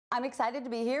I'm excited to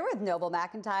be here with Noble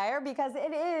McIntyre because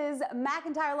it is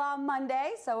McIntyre Law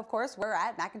Monday. So, of course, we're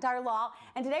at McIntyre Law.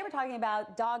 And today we're talking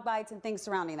about dog bites and things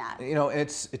surrounding that. You know,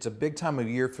 it's a big time of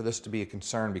year for this to be a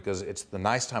concern because it's the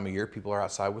nice time of year. People are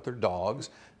outside with their dogs,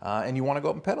 and you want to go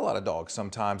up and pet a lot of dogs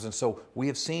sometimes. And so we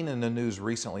have seen in the news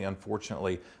recently,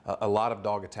 unfortunately, a lot of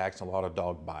dog attacks and a lot of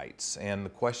dog bites. And the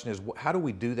question is, how do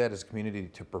we do that as a community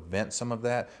to prevent some of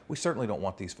that? We certainly don't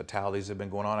want these fatalities that have been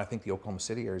going on. I think the Oklahoma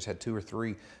City area's had 2 or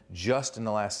 3 just in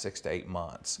the last 6 to 8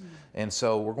 months. And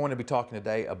so we're going to be talking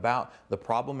today about the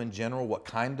problem in general, what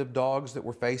kind of dogs that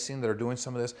we're facing that are doing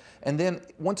some of this. And then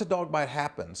once a dog bite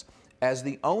happens, as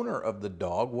the owner of the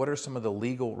dog, what are some of the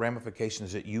legal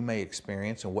ramifications that you may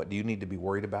experience, and what do you need to be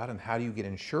worried about, and how do you get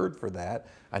insured for that?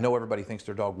 I know everybody thinks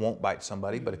their dog won't bite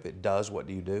somebody, but if it does, what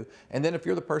do you do? And then if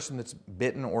you're the person that's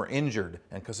bitten or injured,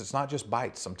 and because it's not just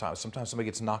bites sometimes somebody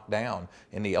gets knocked down,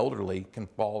 and the elderly can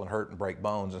fall and hurt and break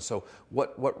bones. And so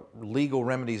what legal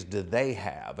remedies do they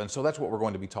have? And so that's what we're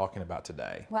going to be talking about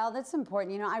today. Well, that's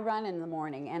important. You know, I run in the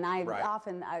morning, and I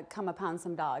often come upon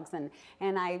some dogs, and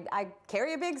I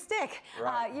carry a big stick.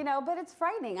 Right. You know, but it's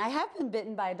frightening. I have been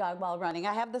bitten by a dog while running.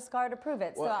 I have the scar to prove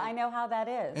it, so I know how that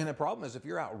is. And the problem is, if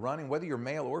you're out running, whether you're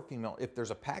male or female, if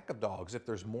there's a pack of dogs, if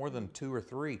there's more than 2 or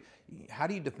 3, how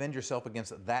do you defend yourself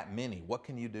against that many? What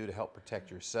can you do to help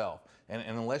protect yourself? And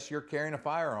unless you're carrying a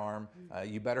firearm,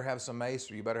 you better have some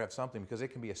mace, or you better have something, because it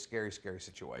can be a scary, scary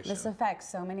situation. This affects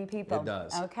so many people. It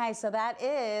does. Okay, so that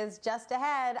is just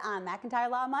ahead on McIntyre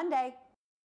Law Monday.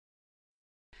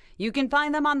 You can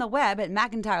find them on the web at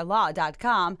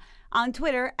McIntyreLaw.com, on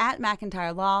Twitter at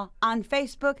McIntyre Law, on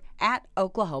Facebook at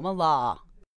Oklahoma Law.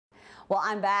 Well,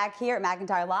 I'm back here at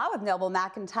McIntyre Law with Noble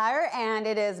McIntyre, and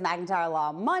it is McIntyre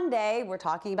Law Monday. We're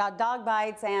talking about dog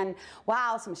bites, and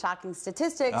wow, some shocking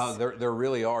statistics. There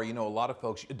really are. You know, a lot of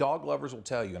folks, dog lovers will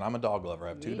tell you, and I'm a dog lover, I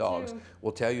have 2 dogs,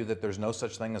 will tell you that there's no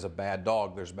such thing as a bad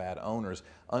dog, there's bad owners.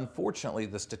 Unfortunately,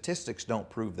 the statistics don't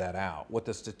prove that out. What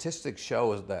the statistics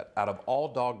show is that out of all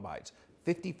dog bites,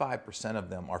 55%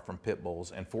 of them are from pit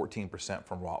bulls and 14%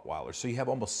 from Rottweilers. So you have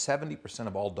almost 70%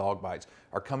 of all dog bites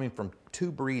are coming from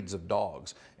 2 breeds of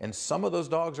dogs. And some of those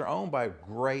dogs are owned by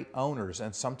great owners,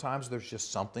 and sometimes there's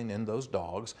just something in those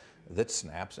dogs that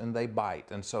snaps and they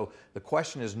bite. And so the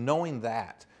question is, knowing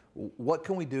that, what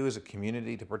can we do as a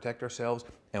community to protect ourselves,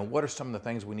 and what are some of the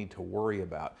things we need to worry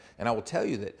about? And I will tell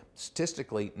you that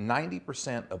statistically,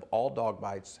 90% of all dog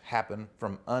bites happen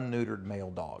from unneutered male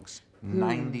dogs.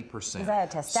 90%. Is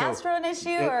that a testosterone issue,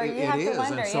 or you have to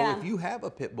wonder? And so if you have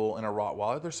a pit bull and a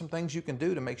Rottweiler, there's some things you can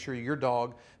do to make sure your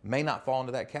dog may not fall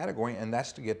into that category, and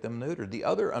that's to get them neutered. The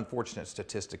other unfortunate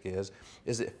statistic is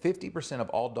that 50% of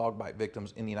all dog bite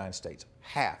victims in the United States,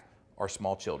 half, are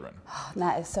small children.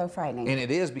 That is so frightening. And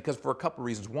it is because for a couple of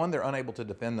reasons. One, they're unable to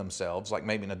defend themselves like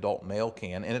maybe an adult male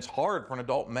can, and it's hard for an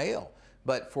adult male.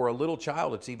 But for a little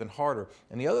child, it's even harder.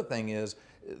 And the other thing is,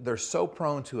 they're so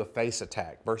prone to a face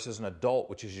attack versus an adult,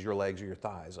 which is your legs or your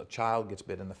thighs. A child gets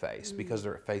bit in the face because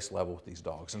they're at face level with these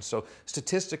dogs. And so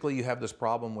statistically, you have this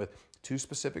problem with 2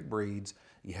 specific breeds.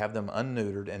 You have them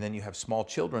unneutered, and then you have small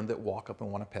children that walk up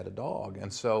and want to pet a dog.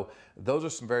 And so those are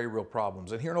some very real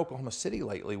problems. And here in Oklahoma City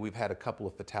lately, we've had a couple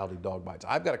of fatality dog bites.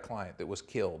 I've got a client that was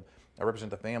killed. I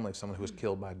represent the family of someone who was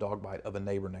killed by a dog bite of a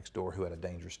neighbor next door who had a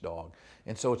dangerous dog.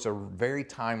 And so it's a very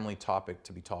timely topic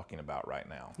to be talking about right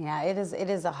now. Yeah, it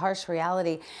is a harsh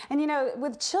reality. And you know,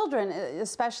 with children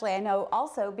especially, I know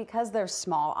also because they're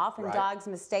small, often dogs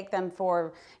mistake them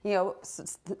for, you know,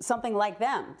 something like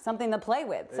them, something to play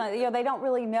with. So, you know, they don't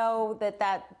really know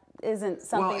that isn't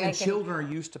something. Well, and children are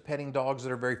used to petting dogs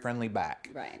that are very friendly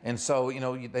back. Right. And so, you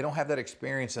know, they don't have that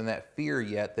experience and that fear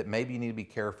yet that maybe you need to be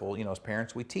careful. You know, as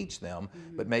parents, we teach them,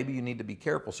 but maybe you need to be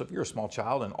careful. So if you're a small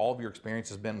child and all of your experience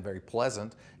has been very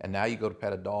pleasant, and now you go to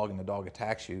pet a dog and the dog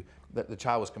attacks you, the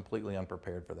child was completely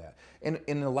unprepared for that. And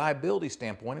in the liability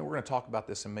standpoint, and we're going to talk about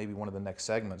this in maybe one of the next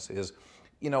segments, is,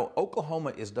 you know,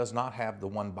 Oklahoma does not have the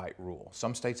 1 bite rule.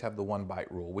 Some states have the 1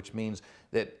 bite rule, which means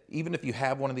that even if you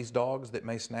have one of these dogs that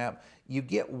may snap, you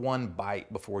get 1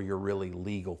 bite before you're really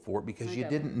legal for it, because you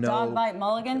didn't know. Dog bite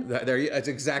mulligan? That's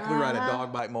exactly right, a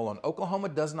dog bite mulligan. Oklahoma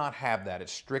does not have that.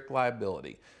 It's strict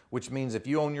liability, which means if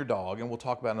you own your dog, and we'll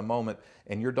talk about it in a moment,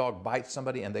 and your dog bites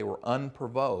somebody and they were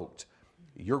unprovoked,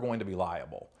 you're going to be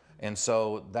liable. And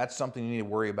so that's something you need to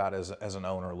worry about as an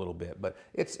owner a little bit. But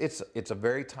it's a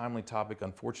very timely topic.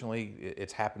 Unfortunately,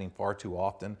 it's happening far too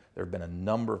often. There have been a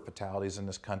number of fatalities in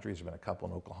this country. There's been a couple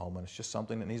in Oklahoma, and it's just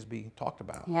something that needs to be talked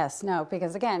about. Yes, no,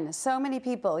 because again, so many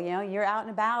people, you know, you're out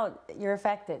and about, you're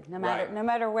affected, no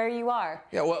matter where you are.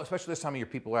 Yeah, well, especially this time of year,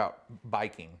 people are out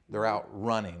biking, they're out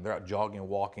running, they're out jogging and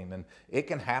walking, and it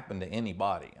can happen to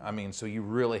anybody. I mean, so you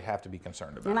really have to be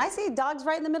concerned about it. And I see dogs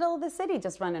right in the middle of the city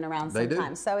just running around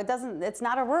sometimes. So it's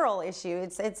not a rural issue,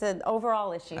 it's an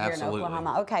overall issue here in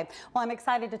Oklahoma. Okay, well, I'm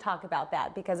excited to talk about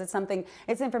that because it's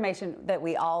information that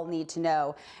we all need to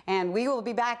know. And we will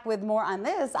be back with more on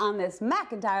this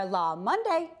McIntyre Law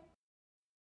Monday.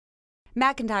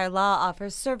 McIntyre Law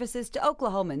offers services to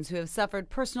Oklahomans who have suffered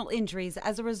personal injuries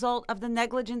as a result of the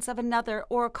negligence of another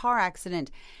or a car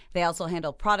accident. They also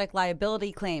handle product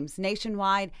liability claims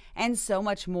nationwide and so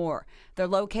much more. They're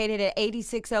located at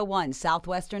 8601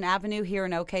 Southwestern Avenue here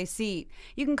in OKC.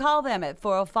 You can call them at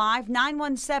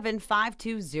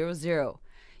 405-917-5200.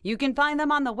 You can find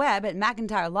them on the web at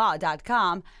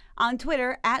McIntyreLaw.com, on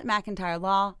Twitter at McIntyre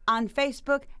Law, on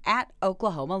Facebook at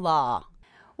Oklahoma Law.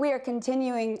 We are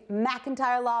continuing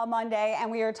McIntyre Law Monday,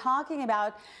 and we are talking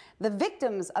about the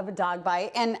victims of a dog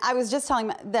bite. And I was just telling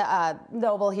the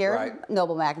Noble here,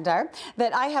 Noble McIntyre,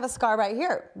 that I have a scar right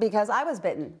here because I was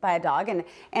bitten by a dog, and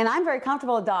I'm very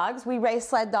comfortable with dogs. We raised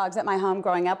sled dogs at my home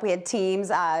growing up. We had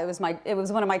teams. It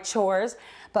was one of my chores.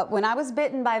 But when I was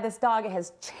bitten by this dog, it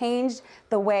has changed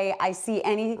the way I see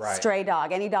any stray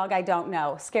dog, any dog I don't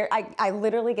know. I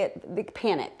literally get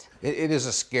panicked. It is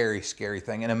a scary, scary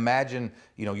thing. And imagine,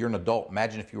 you know, you're an adult.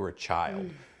 Imagine if you were a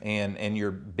child and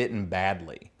you're bitten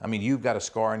badly. I mean, you've got a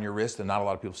scar on your wrist and not a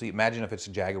lot of people see it. Imagine if it's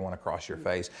a jagged one across your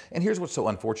face. And here's what's so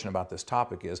unfortunate about this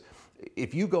topic is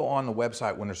if you go on the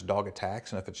website when there's dog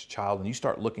attacks and if it's a child and you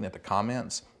start looking at the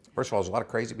comments, first of all, there's a lot of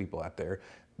crazy people out there.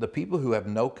 The people who have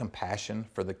no compassion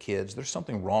for the kids, there's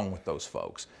something wrong with those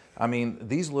folks. I mean,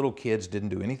 these little kids didn't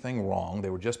do anything wrong. They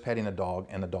were just petting a dog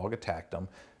and the dog attacked them.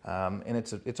 And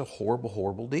it's a horrible,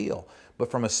 horrible deal. But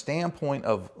from a standpoint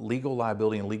of legal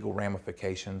liability and legal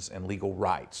ramifications and legal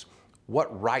rights,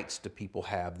 what rights do people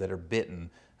have that are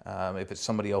bitten if it's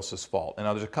somebody else's fault? And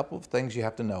now there's a couple of things you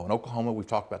have to know. In Oklahoma, we've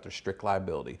talked about their strict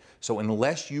liability. So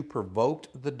unless you provoked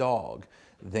the dog,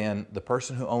 then the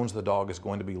person who owns the dog is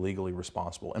going to be legally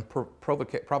responsible. And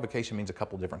provocation means a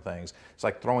couple different things. It's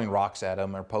like throwing rocks at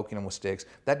them or poking them with sticks.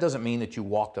 That doesn't mean that you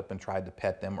walked up and tried to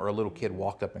pet them or a little kid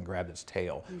walked up and grabbed its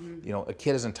tail. You know, a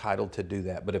kid is entitled to do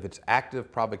that. But if it's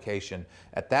active provocation,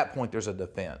 at that point there's a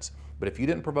defense. But if you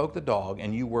didn't provoke the dog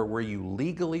and you were where you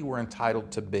legally were entitled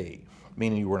to be,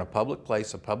 meaning you were in a public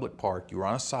place, a public park, you were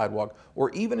on a sidewalk,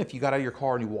 or even if you got out of your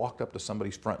car and you walked up to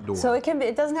somebody's front door. So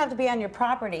it doesn't have to be on your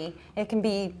property. It can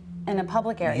be in a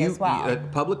public area as well. A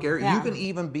public area. Yeah. You can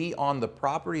even be on the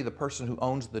property of the person who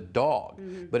owns the dog.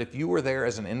 But if you were there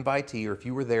as an invitee or if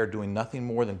you were there doing nothing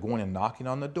more than going and knocking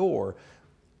on the door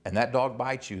and that dog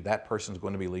bites you, that person's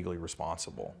going to be legally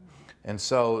responsible. And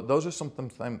so those are some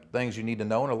things you need to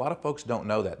know, and a lot of folks don't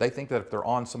know that. They think that if they're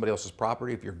on somebody else's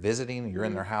property, if you're visiting, you're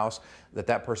in their house,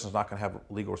 that person's not going to have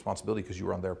legal responsibility because you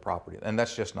were on their property, and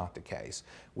that's just not the case.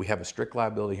 We have a strict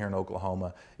liability here in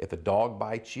Oklahoma. If a dog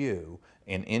bites you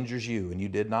and injures you and you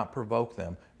did not provoke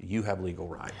them, you have legal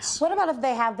rights. What about if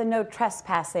they have the no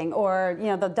trespassing or, you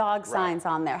know, the dog signs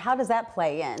on there? How does that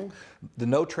play in? The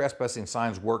no trespassing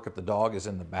signs work if the dog is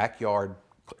in the backyard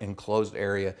enclosed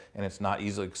area and it's not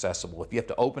easily accessible. If you have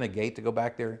to open a gate to go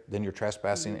back there, then you're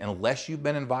trespassing unless you've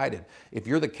been invited. If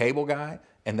you're the cable guy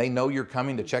and they know you're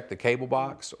coming to check the cable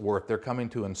box, or if they're coming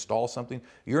to install something,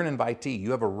 you're an invitee.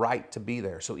 You have a right to be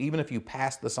there. So even if you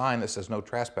pass the sign that says no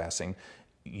trespassing,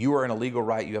 you are in a legal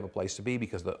right, you have a place to be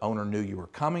because the owner knew you were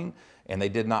coming and they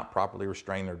did not properly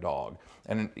restrain their dog.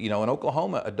 And you know, in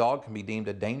Oklahoma, a dog can be deemed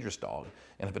a dangerous dog.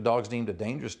 And if a dog's deemed a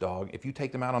dangerous dog, if you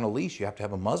take them out on a leash, you have to have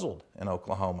them muzzled in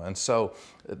Oklahoma. And so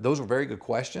those are very good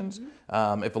questions.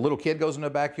 If a little kid goes in the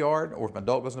backyard or if an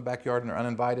adult goes in the backyard and they're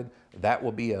uninvited, that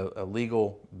will be a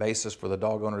legal basis for the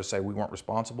dog owner to say we weren't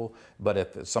responsible. But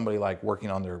if it's somebody like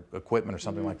working on their equipment or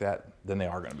something like that, then they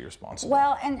are going to be responsible.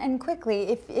 Well, and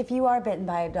quickly, if you are bitten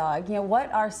by a dog, you know,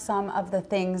 what are some of the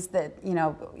things that, you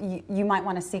know, you might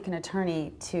want to seek an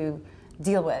attorney to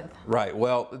deal with? Right.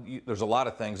 Well, there's a lot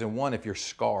of things. And one, if you're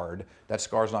scarred, that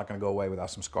scar's not going to go away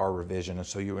without some scar revision. And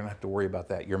so you're going to have to worry about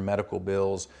that. Your medical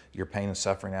bills, your pain and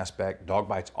suffering aspect. Dog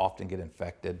bites often get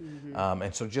infected.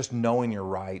 And so just knowing your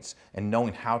rights and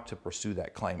knowing how to pursue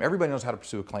that claim. Everybody knows how to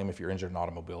pursue a claim if you're injured in an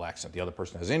automobile accident. The other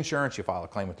person has insurance. You file a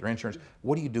claim with their insurance.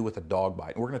 What do you do with a dog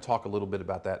bite? And we're going to talk a little bit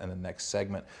about that in the next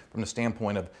segment from the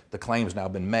standpoint of the claim's now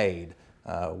been made.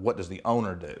 what does the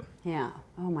owner do? Yeah.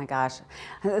 Oh my gosh.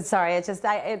 Sorry,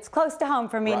 it's close to home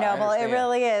for me, Right, Noble. It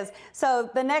really is. So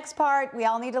the next part we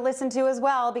all need to listen to as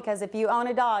well, because if you own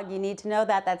a dog, you need to know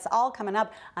that. That's all coming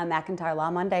up on McIntyre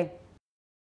Law Monday.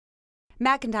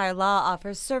 McIntyre Law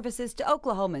offers services to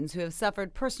Oklahomans who have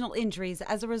suffered personal injuries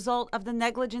as a result of the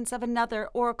negligence of another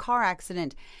or a car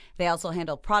accident. They also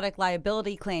handle product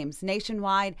liability claims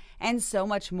nationwide and so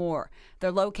much more.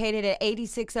 They're located at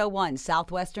 8601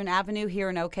 Southwestern Avenue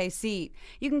here in OKC.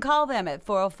 You can call them at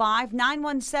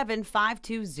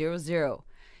 405-917-5200.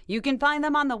 You can find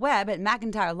them on the web at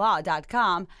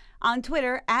McIntyreLaw.com, on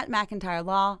Twitter at McIntyre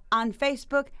Law, on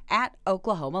Facebook at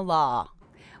Oklahoma Law.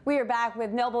 We are back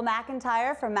with Noble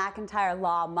McIntyre from McIntyre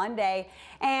Law Monday.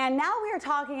 And now we are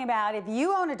talking about if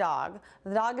you own a dog,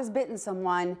 the dog has bitten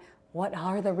someone, what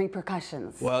are the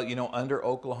repercussions? Well, you know, under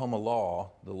Oklahoma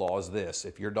law, the law is this.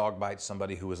 If your dog bites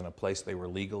somebody who was in a place they were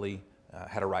legally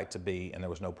had a right to be and there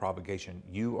was no provocation,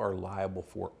 you are liable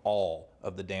for all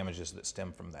of the damages that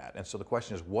stem from that. And so the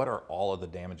question is, what are all of the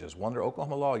damages? Well, under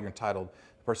Oklahoma law, the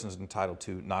person is entitled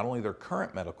to not only their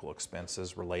current medical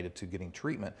expenses related to getting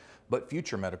treatment, but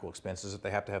future medical expenses if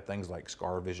they have to have things like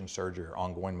scar vision surgery or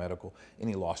ongoing medical,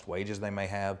 any lost wages they may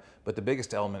have. But the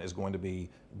biggest element is going to be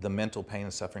the mental pain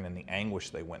and suffering and the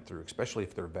anguish they went through, especially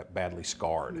if they're badly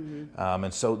scarred.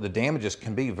 And so the damages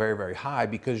can be very, very high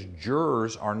because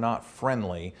jurors are not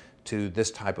friendly to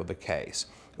this type of a case.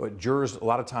 Jurors, a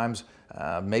lot of times,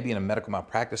 maybe in a medical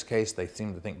malpractice case, they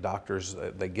seem to think doctors,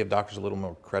 they give doctors a little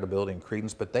more credibility and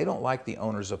credence, but they don't like the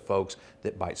owners of folks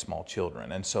that bite small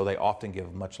children. And so they often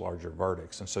give much larger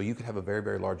verdicts. And so you could have a very,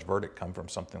 very large verdict come from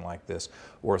something like this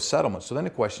or a settlement. So then the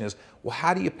question is, well,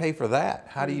 how do you pay for that?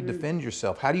 How do you defend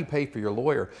yourself? How do you pay for your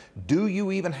lawyer? Do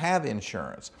you even have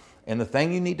insurance? And the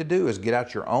thing you need to do is get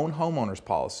out your own homeowner's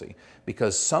policy,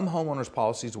 because some homeowners'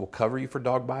 policies will cover you for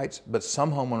dog bites, but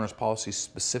some homeowners' policies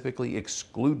specifically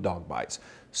exclude dog bites.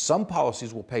 Some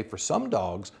policies will pay for some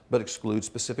dogs, but exclude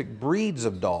specific breeds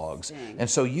of dogs. And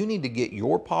so you need to get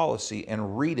your policy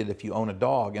and read it if you own a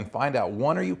dog and find out,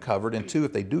 one, are you covered? And two,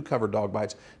 if they do cover dog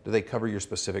bites, do they cover your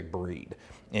specific breed?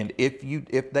 And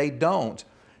if they don't,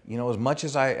 you know, as much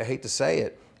as I hate to say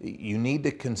it, you need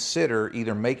to consider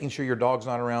either making sure your dog's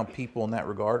not around people in that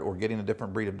regard or getting a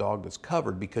different breed of dog that's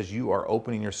covered, because you are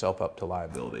opening yourself up to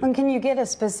liability. And can you get a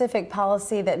specific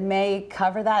policy that may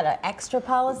cover that, an extra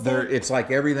policy? It's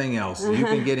like everything else. You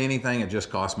can get anything, it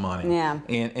just costs money. Yeah.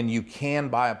 And you can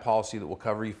buy a policy that will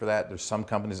cover you for that. There's some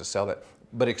companies that sell that,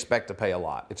 but expect to pay a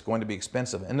lot. It's going to be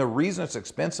expensive. And the reason it's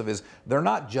expensive is they're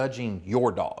not judging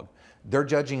your dog. They're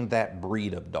judging that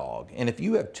breed of dog. And if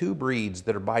you have two breeds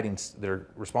that are biting, they're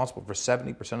responsible for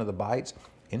 70% of the bites,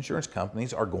 insurance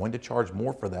companies are going to charge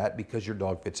more for that because your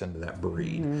dog fits into that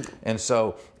breed. And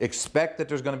so expect that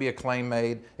there's going to be a claim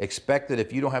made. Expect that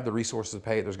if you don't have the resources to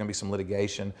pay it, there's going to be some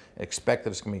litigation. Expect that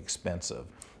it's going to be expensive.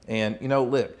 And you know,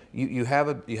 look, you have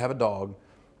a dog.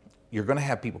 You're going to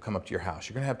have people come up to your house.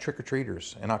 You're going to have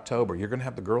trick-or-treaters in October. You're going to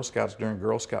have the Girl Scouts during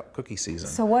Girl Scout cookie season.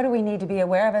 So what do we need to be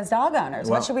aware of as dog owners?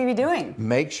 Well, what should we be doing?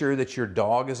 Make sure that your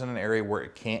dog is in an area where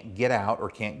it can't get out or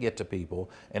can't get to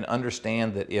people, and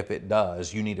understand that if it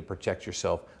does, you need to protect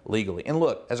yourself legally. And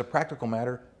look, as a practical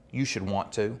matter, you should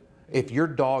want to. If your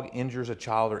dog injures a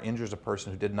child or injures a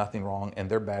person who did nothing wrong and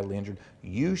they're badly injured,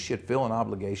 you should feel an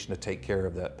obligation to take care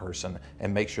of that person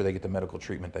and make sure they get the medical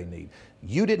treatment they need.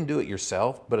 You didn't do it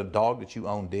yourself, but a dog that you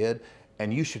own did,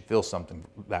 and you should feel something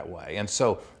that way. And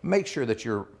so make sure that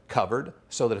you're covered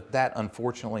so that if that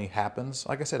unfortunately happens,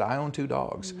 like I said, I own two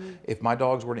dogs. If my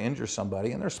dogs were to injure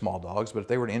somebody, and they're small dogs, but if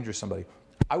they were to injure somebody,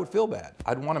 I would feel bad.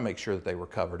 I'd want to make sure that they were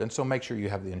covered. And so make sure you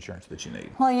have the insurance that you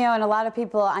need. Well, you know, and a lot of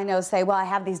people I know say, well, I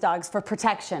have these dogs for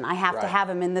protection. I have to have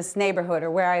them in this neighborhood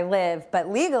or where I live. But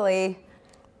legally,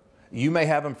 you may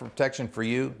have them for protection for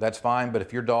you, that's fine, but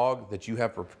if your dog that you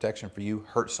have for protection for you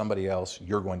hurts somebody else,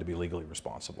 you're going to be legally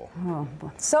responsible. Oh,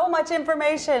 so much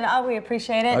information. Oh, we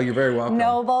appreciate it. Oh, you're very welcome.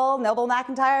 Noble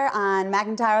McIntyre on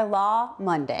McIntyre Law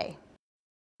Monday.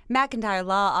 McIntyre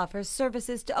Law offers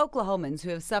services to Oklahomans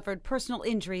who have suffered personal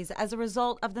injuries as a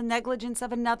result of the negligence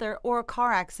of another or a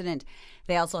car accident.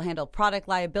 They also handle product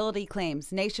liability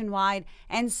claims nationwide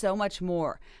and so much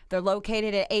more. They're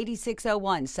located at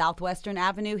 8601 Southwestern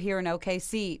Avenue here in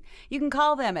OKC. You can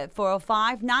call them at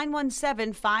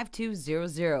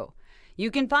 405-917-5200.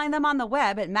 You can find them on the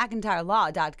web at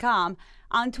McIntyreLaw.com,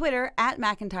 on Twitter at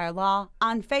McIntyre Law,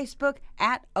 on Facebook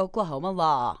at Oklahoma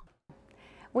Law.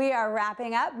 We are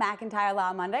wrapping up McIntyre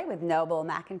Law Monday with Noble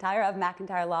McIntyre of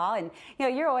McIntyre Law, and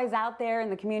you're always out there in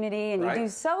the community, and you do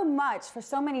so much for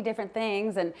so many different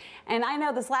things. And I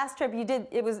know this last trip you did,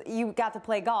 you got to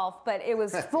play golf, but it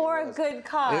was for a good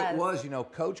cause. It was.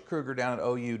 Coach Kruger down at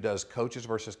OU does Coaches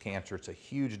versus Cancer. It's a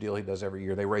huge deal he does every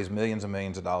year. They raise millions and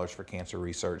millions of dollars for cancer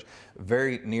research.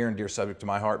 Very near and dear subject to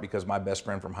my heart because my best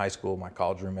friend from high school, my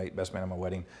college roommate, best man at my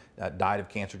wedding, died of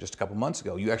cancer just a couple months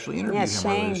ago. You actually interviewed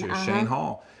him earlier this year, Shane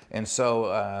Hall. And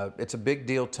so it's a big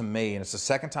deal to me, and it's the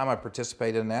second time I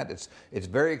participated in that. It's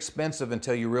very expensive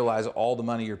until you realize all the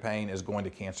money you're paying is going to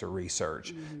cancer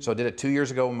research. So I did it 2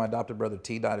 years ago when my adopted brother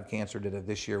T died of cancer. Did it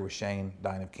this year with Shane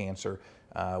dying of cancer.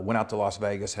 Went out to Las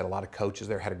Vegas, had a lot of coaches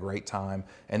there, had a great time.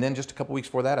 And then just a couple weeks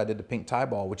before that, I did the Pink Tie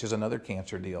Ball, which is another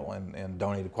cancer deal, and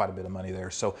donated quite a bit of money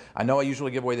there. So I know I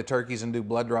usually give away the turkeys and do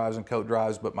blood drives and coat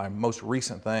drives, but my most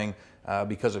recent thing,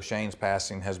 because of Shane's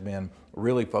passing, has been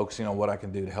really focusing on what I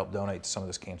can do to help donate to some of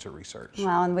this cancer research.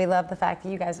 Well, and we love the fact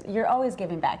that you're always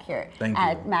giving back here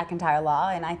at McIntyre Law,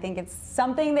 and I think it's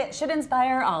something that should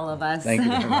inspire all of us. Thank you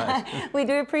very much. We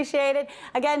do appreciate it.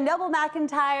 Again, Noble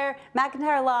McIntyre,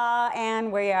 McIntyre Law,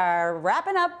 and we are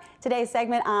wrapping up today's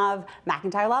segment of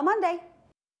McIntyre Law Monday.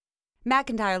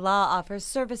 McIntyre Law offers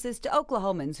services to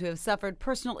Oklahomans who have suffered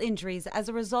personal injuries as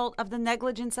a result of the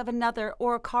negligence of another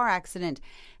or a car accident.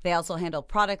 They also handle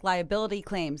product liability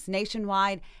claims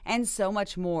nationwide and so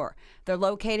much more. They're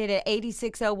located at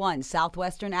 8601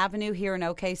 Southwestern Avenue here in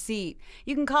OKC.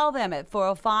 You can call them at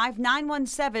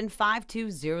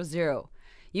 405-917-5200.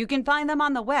 You can find them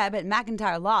on the web at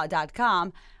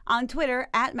McIntyreLaw.com, on Twitter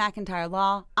at McIntyre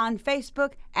Law, on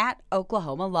Facebook at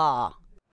Oklahoma Law.